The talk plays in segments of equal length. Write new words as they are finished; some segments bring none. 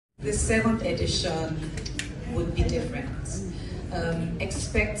The 7th edition would be different.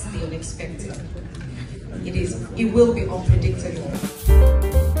 Expect the unexpected. It will be unpredictable.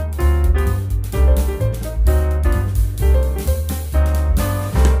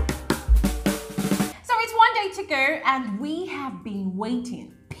 So it's one day to go and we have been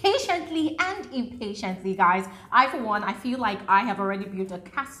waiting patiently and impatiently, guys. For one, I feel like I have already built a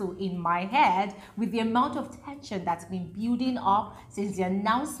castle in my head with the amount of tension that's been building up since the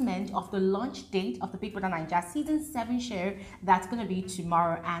announcement of the launch date of the BigBrotherNaija Season 7 show that's going to be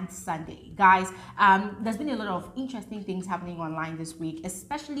tomorrow and Sunday. Guys, there's been a lot of interesting things happening online this week,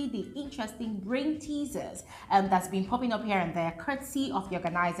 especially the interesting brain teasers that's been popping up here and there, courtesy of the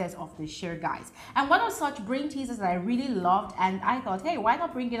organizers of the show, guys. And one of such brain teasers that I really loved, and I thought, hey, why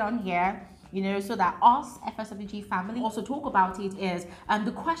not bring it on here, you know, so that us FSWG family also talk about it, is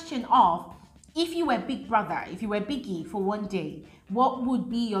the question of, if you were Big Brother, if you were Biggie for one day, what would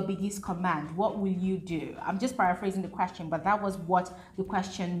be your biggest command? What will you do? I'm just paraphrasing the question, but that was what the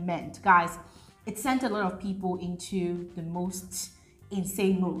question meant. Guys, it sent a lot of people into the most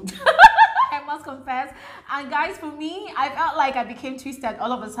insane mood. I must confess. And guys, for me, I felt like I became twisted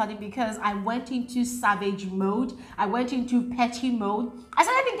all of a sudden because I went into savage mode. I went into petty mode. I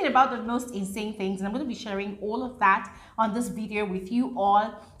started thinking about the most insane things, and I'm going to be sharing all of that on this video with you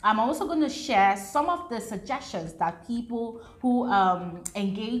all. I'm also going to share some of the suggestions that people who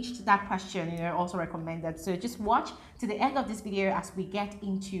engaged that question, you know, also recommended. So just watch to the end of this video as we get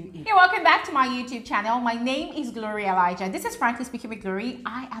into it. Hey, welcome back to my YouTube channel. My name is Glory Elijah. This is Frankly Speaking with Glory.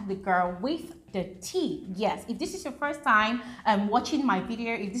 I am the girl with the T. Yes, if this is your first time watching my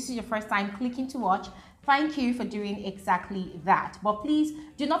video, if this is your first time clicking to watch, thank you for doing exactly that. But please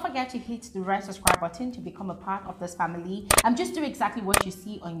do not forget to hit the red subscribe button to become a part of this family. Just do exactly what you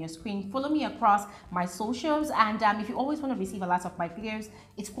see on your screen. Follow me across my socials, and if you always want to receive a lot of my videos,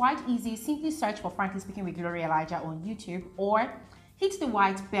 it's quite easy. Simply search for Frankly Speaking with Glory Elijah on YouTube, or hit the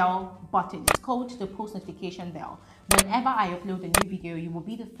white bell button. It's called the post notification bell. Whenever I upload a new video, you will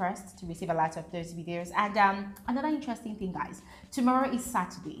be the first to receive a lot of those videos. And another interesting thing, guys, tomorrow is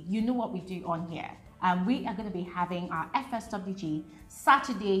Saturday. You know what we do on here. We are going to be having our FSWG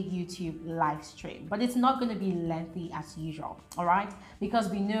Saturday YouTube live stream, but it's not going to be lengthy as usual, all right? Because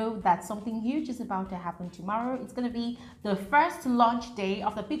we know that something huge is about to happen tomorrow. It's going to be the first launch day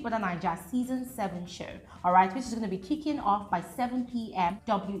of the BigBrotherNaija Season 7 show, all right, which is going to be kicking off by 7 p.m.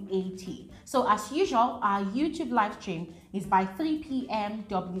 WAT. So as usual, our YouTube live stream is by 3 p.m.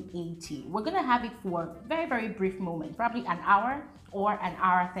 WAT. We're going to have it for a very, very brief moment, probably an hour or an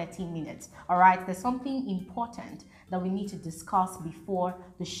hour 13 minutes. All right, there's something important that we need to discuss before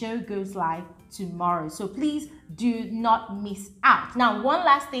the show goes live tomorrow, so please do not miss out. Now, one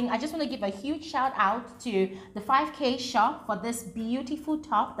last thing, I just want to give a huge shout out to the 5K shop for this beautiful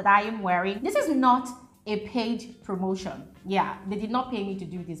top that I am wearing. This is not a paid promotion. Yeah, they did not pay me to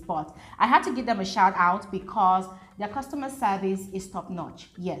do this, but I had to give them a shout out because their customer service is top notch.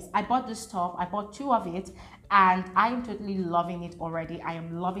 Yes, I bought this top, I bought 2 of it, and I am totally loving it already. I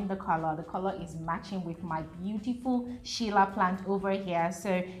am loving the color. The color is matching with my beautiful Sheila plant over here.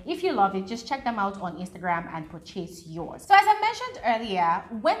 So if you love it, just check them out on Instagram and purchase yours. So as I mentioned earlier,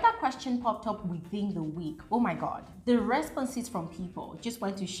 when that question popped up within the week, oh my God, the responses from people just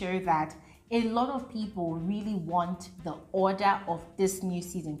went to show that a lot of people really want the order of this new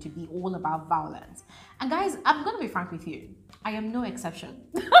season to be all about violence. And guys, I'm gonna be frank with you, I am no exception.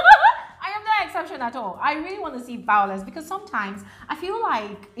 I am no exception at all. I really want to see violence because sometimes I feel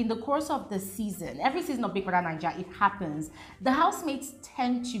like in the course of the season, every season of BigBrotherNaija, it happens, the housemates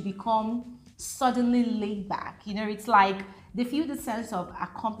tend to become suddenly laid back. You know, it's like they feel the sense of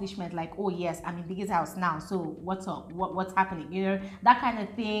accomplishment, like, oh yes, I'm in Biggie's house now, so what's up, what's happening, you know, that kind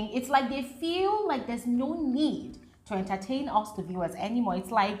of thing. It's like they feel like there's no need to entertain us, the viewers, anymore.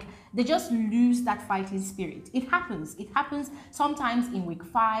 It's like they just lose that fighting spirit. It happens sometimes in week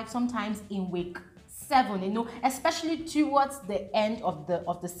 5, sometimes in week 7, you know, especially towards the end of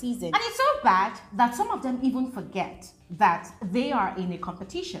the season. And it's so bad that some of them even forget that they are in a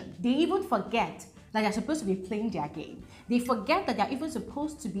competition. They even forget that they're supposed to be playing their game. They forget that they're even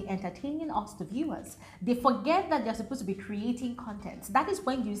supposed to be entertaining us, the viewers. They forget that they're supposed to be creating content. That is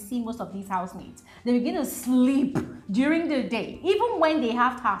when you see most of these housemates. They begin to sleep during the day, even when they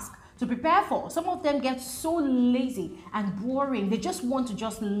have tasks to prepare for. Some of them get so lazy and boring. They just want to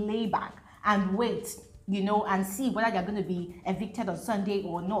just lay back and wait, you know, and see whether they're going to be evicted on Sunday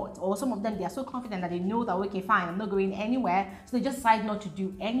or not. Or some of them, they are so confident that they know that, okay, fine, I'm not going anywhere, so they just decide not to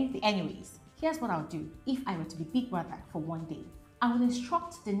do anything. Anyways, here's what I'll do if I were to be Big Brother for one day. I will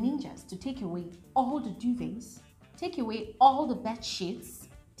instruct the ninjas to take away all the duvets, take away all the bed sheets,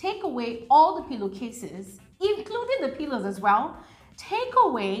 take away all the pillowcases, including the pillows as well. Take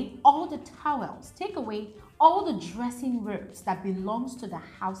away all the towels. Take away all the dressing robes that belongs to the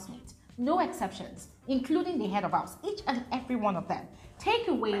housemate. No exceptions, including the head of house, each and every one of them. Take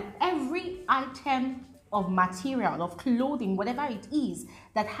away every item of material, of clothing, whatever it is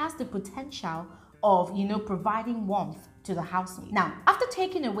that has the potential of, providing warmth to the housemate. Now, after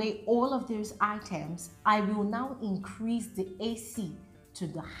taking away all of those items, I will now increase the AC to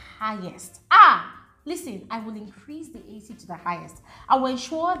the highest. Listen, I will increase the AC to the highest. I will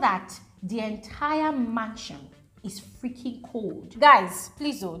ensure that the entire mansion is freaking cold. Guys,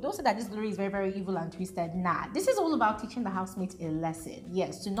 please don't say that this glory is very, very evil and twisted. Nah, this is all about teaching the housemates a lesson.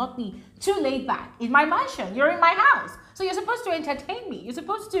 Yes, to not be too laid back. In my mansion, you're in my house. So you're supposed to entertain me. You're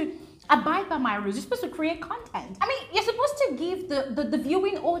supposed to abide by my rules. You're supposed to create content. I mean, you're supposed to give the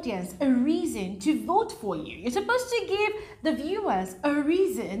viewing audience a reason to vote for you. You're supposed to give the viewers a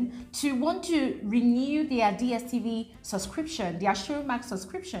reason to want to renew their DSTV subscription, their Showmax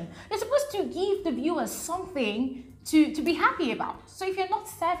subscription. You're supposed to give the viewers something to be happy about. So if you're not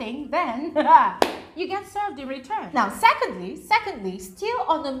serving, then you get served in return. Now, secondly, still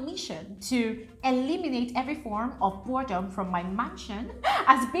on a mission to eliminate every form of boredom from my mansion,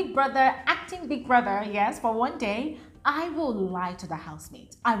 as Big Brother, acting Big Brother, yes, for one day, I will lie to the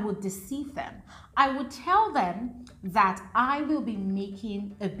housemates. I will deceive them. I will tell them that I will be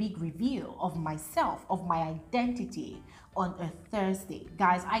making a big reveal of myself, of my identity on a Thursday.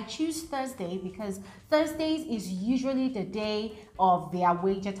 Guys, I choose Thursday because Thursdays is usually the day of their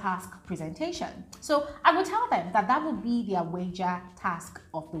wager task presentation. So I will tell them that that will be their wager task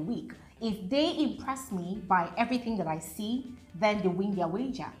of the week. If they impress me by everything that I see, then they win their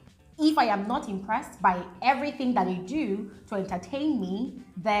wager. If I am not impressed by everything that they do to entertain me,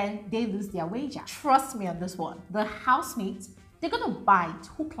 then they lose their wager. Trust me on this one. The housemates, they're gonna bite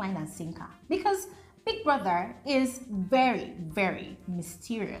hook, line, and sinker because Big Brother is very, very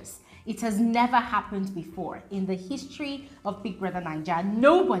mysterious. It has never happened before in the history of Big Brother Naija.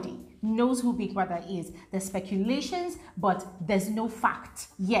 Nobody knows who Big Brother is. There's speculations, but there's no fact.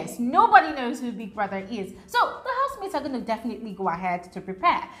 Yes, nobody knows who Big Brother is. So the housemates are going to definitely go ahead to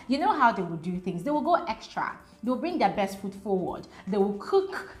prepare. You know how they will do things. They will go extra. They'll bring their best foot forward. They will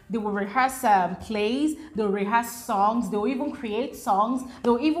cook. They will rehearse plays. They'll rehearse songs. They'll even create songs.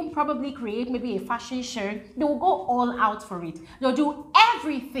 They'll even probably create maybe a fashion show. They will go all out for it. They'll do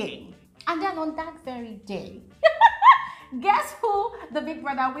everything. And then on that very day, guess who the Big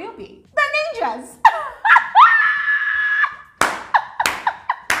Brother will be? The ninjas!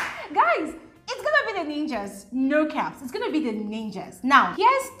 Guys, it's gonna be the ninjas. No caps. It's gonna be the ninjas. Now,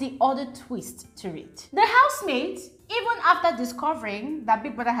 here's the other twist to it. The housemates, even after discovering that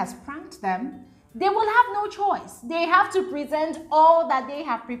Big Brother has pranked them, they will have no choice. They have to present all that they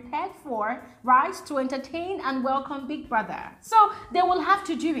have prepared for, right? To entertain and welcome Big Brother. So they will have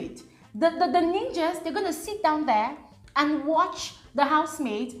to do it. The ninjas, they're gonna sit down there and watch the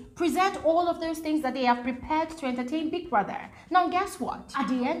housemates present all of those things that they have prepared to entertain Big Brother. Now, guess what? At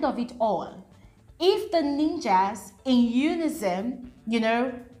the end of it all, if the ninjas in unison,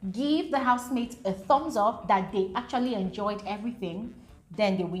 give the housemates a thumbs up that they actually enjoyed everything,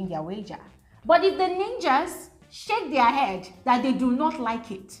 then they win their wager. But if the ninjas shake their head that they do not like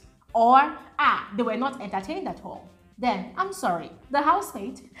it, or they were not entertained at all, then I'm sorry, the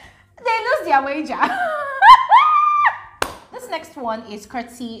housemates, they lose their wager. This next one is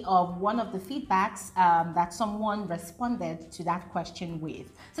courtesy of one of the feedbacks that someone responded to that question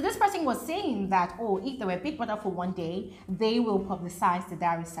with. So this person was saying that, if they were Big Brother for one day, they will publicize the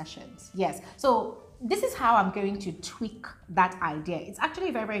diary sessions. Yes. So this is how I'm going to tweak that idea. It's actually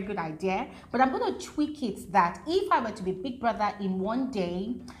a very, very good idea, but I'm going to tweak it that if I were to be Big Brother in one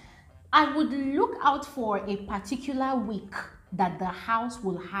day, I would look out for a particular week that the house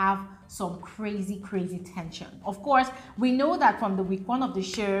will have some crazy tension. Of course, we know that from the week one of the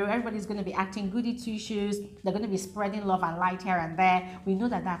show, everybody's going to be acting goody two-shoes. They're going to be spreading love and light here and there. We know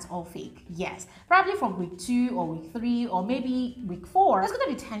that that's all fake. Yes, probably from week 2 or week 3 or maybe week 4, there's going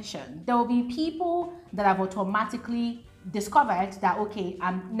to be tension. There will be people that have automatically discovered that, okay,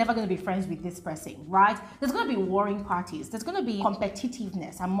 I'm never going to be friends with this person, right? There's going to be warring parties. There's going to be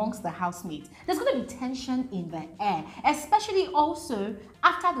competitiveness amongst the housemates. There's going to be tension in the air, especially also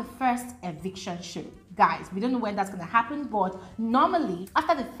after the first eviction show. Guys, we don't know when that's going to happen, but normally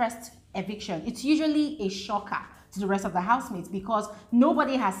after the first eviction, it's usually a shocker to the rest of the housemates because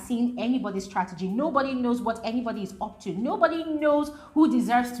nobody has seen anybody's strategy. Nobody knows what anybody is up to. Nobody knows who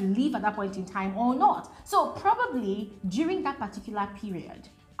deserves to leave at that point in time or not. So probably during that particular period,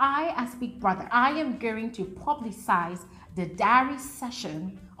 I, as Big Brother, I am going to publicize the diary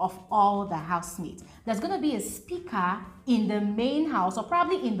session of all the housemates. There's going to be a speaker in the main house, or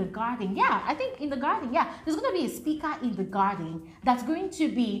probably in the garden. Yeah, I think in the garden. Yeah, there's going to be a speaker in the garden that's going to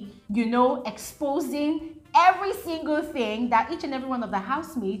be, you know, exposing every single thing that each and every one of the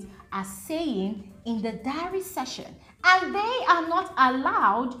housemates are saying in the diary session. And they are not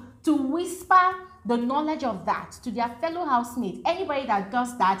allowed to whisper the knowledge of that to their fellow housemates. Anybody that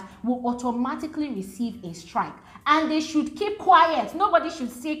does that will automatically receive a strike. And they should keep quiet. Nobody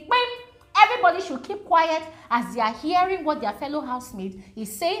should say, "Bing." Everybody should keep quiet as they are hearing what their fellow housemate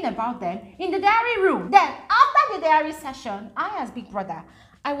is saying about them in the diary room. Then, after the diary session, I, as Big Brother,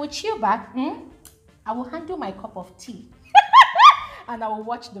 I will chill back. I will handle my cup of tea. And I will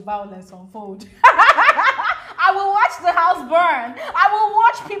watch the violence unfold. I will watch the house burn. I will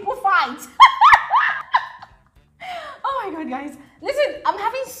watch people fight. Oh my God, guys. Listen, I'm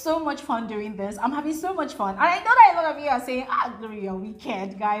having so much fun doing this. I'm having so much fun. And I know that a lot of you are saying, Glory, you're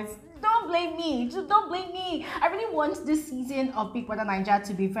wicked, guys. Don't blame me. Just don't blame me. I really want this season of Big Brother Naija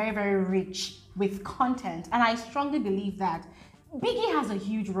to be very, very rich with content. And I strongly believe that Biggie has a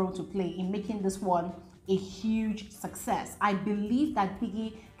huge role to play in making this one a huge success. I believe that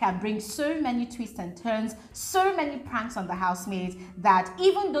Biggie can bring so many twists and turns, so many pranks on the housemates, that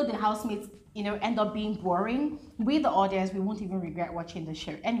even though the housemates, you know, end up being boring, with the audience, we won't even regret watching the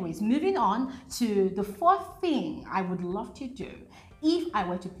show. Anyways, moving on to the fourth thing I would love to do if I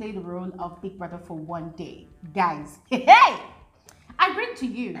were to play the role of Big Brother for one day. Guys, hey, I bring to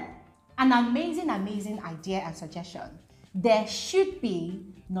you an amazing idea and suggestion. There should be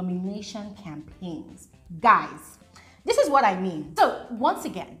nomination campaigns. Guys, this is what I mean. So once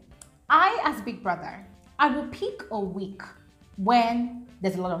again, I, as Big Brother, I will pick a week when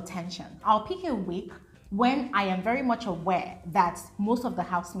there's a lot of tension. I'll pick a week when I am very much aware that most of the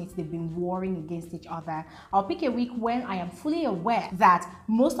housemates, they've been warring against each other. I'll pick a week when I am fully aware that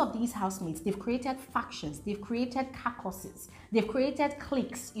most of these housemates, they've created factions, they've created caucuses, they've created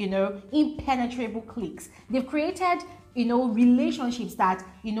cliques, you know, impenetrable cliques. They've created, you know, relationships that,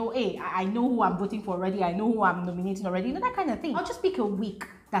 you know, hey, I know who I'm voting for already, I know who I'm nominating already, you know, that kind of thing. I'll just pick a week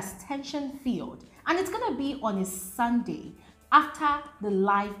that's tension-filled, and it's gonna be on a Sunday after the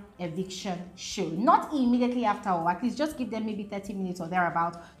live eviction show. Not immediately after, or at least just give them maybe 30 minutes or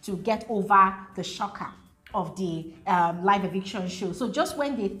thereabout to get over the shocker of the live eviction show. So just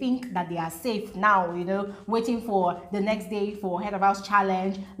when they think that they are safe now, you know, waiting for the next day for Head of House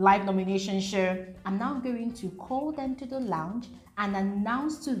Challenge, live nomination show, I'm now going to call them to the lounge and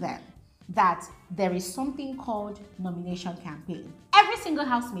announce to them that there is something called nomination campaign. Every single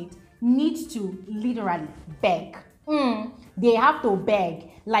housemate needs to literally beg. They have to beg,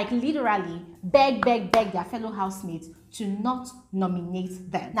 like literally beg their fellow housemates to not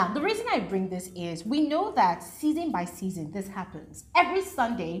nominate them. Now, the reason I bring this is we know that season by season this happens. Every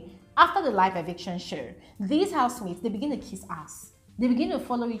Sunday after the live eviction show, these housemates, they begin to kiss ass. They begin to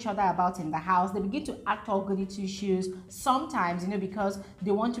follow each other about in the house. They begin to act all goody two shoes. Sometimes, you know, because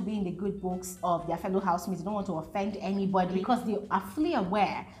they want to be in the good books of their fellow housemates. They don't want to offend anybody, because they are fully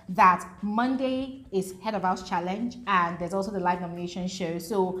aware that Monday is Head of House Challenge and there's also the live nomination show.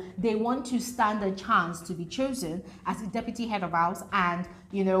 So they want to stand a chance to be chosen as the deputy head of house and,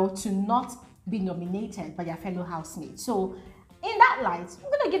 you know, to not be nominated by their fellow housemates. So in that light,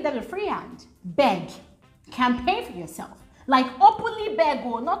 I'm going to give them a free hand. Beg. Campaign for yourself. Like openly beg,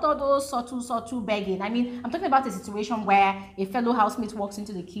 or not all those subtle begging. I mean, I'm talking about a situation where a fellow housemate walks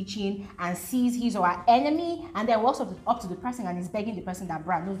into the kitchen and sees his or her enemy and then walks up to the person and is begging the person that,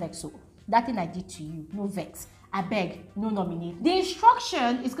 "Brad, no vex, so that thing I did to you, no vex. I beg, no nominate." The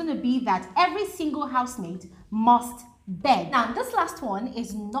instruction is going to be that every single housemate must beg. Now, this last one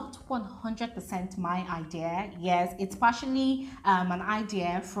is not 100% my idea. Yes, it's partially an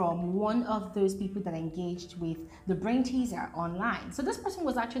idea from one of those people that engaged with the brain teaser online. So this person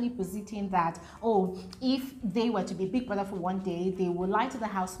was actually positing that, oh, if they were to be Big Brother for one day, they would lie to the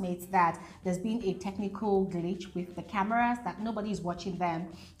housemates that there's been a technical glitch with the cameras, that nobody is watching them.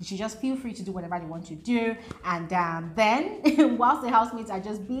 They should just feel free to do whatever they want to do. And then, whilst the housemates are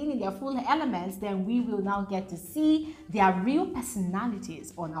just being in their full elements, then we will now get to see their real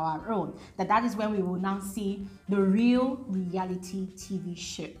personalities on our own. That is when we will now see the real reality TV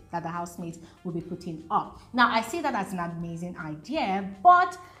show that the housemates will be putting up. Now, I see that as an amazing idea,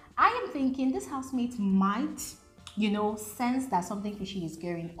 but I am thinking this housemate might, you know, sense that something fishy is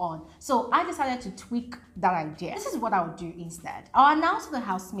going on. So I decided to tweak that idea. This is what I would do instead. I'll announce to the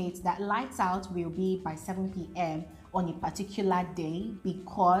housemates that lights out will be by 7 p.m. on a particular day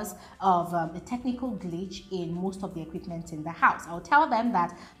because of a technical glitch in most of the equipment in the house. I'll tell them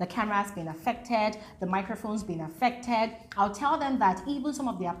that the camera's been affected, the microphone's been affected. I'll tell them that even some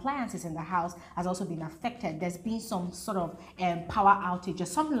of the appliances in the house has also been affected. There's been some sort of power outage or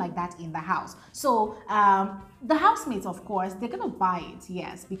something like that in the house. So the housemates, of course, they're gonna buy it,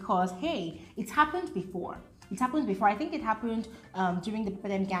 yes, because hey, it's happened before. It happened before. I think it happened during the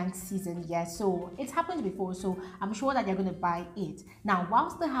BBN gang season, yes. So it's happened before, so I'm sure that they're gonna buy it. Now,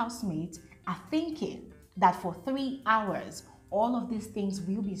 whilst the housemates are thinking that for 3 hours, all of these things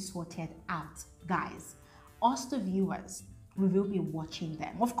will be sorted out, guys, us the viewers, we will be watching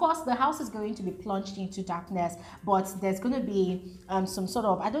them. Of course, the house is going to be plunged into darkness, but there's going to be some sort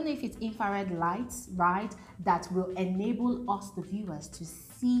of, I don't know if it's infrared lights, right, that will enable us, the viewers, to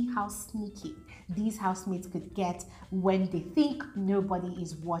see how sneaky these housemates could get when they think nobody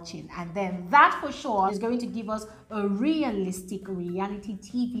is watching. And then that for sure is going to give us a realistic reality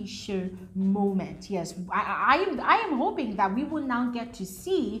TV show moment. Yes, I am hoping that we will now get to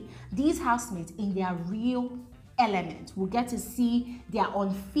see these housemates in their real element. We'll get to see their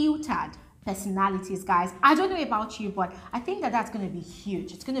unfiltered personalities, guys. I don't know about you, but I think that that's going to be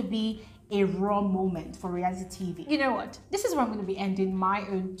huge. It's going to be a raw moment for reality TV. You know what? This is where I'm going to be ending my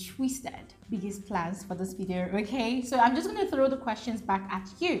own twisted biggest plans for this video, okay? So I'm just going to throw the questions back at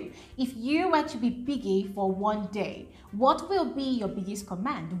you. If you were to be Biggie for one day, what will be your biggest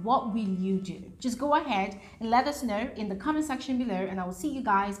command? What will you do? Just go ahead and let us know in the comment section below, and I will see you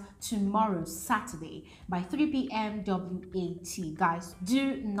guys tomorrow, Saturday, by 3 p.m. WAT. Guys,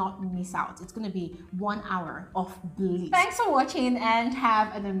 do not miss out. It's going to be 1 hour of bliss. Thanks for watching and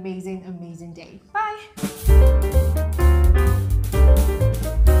have an amazing day. Bye.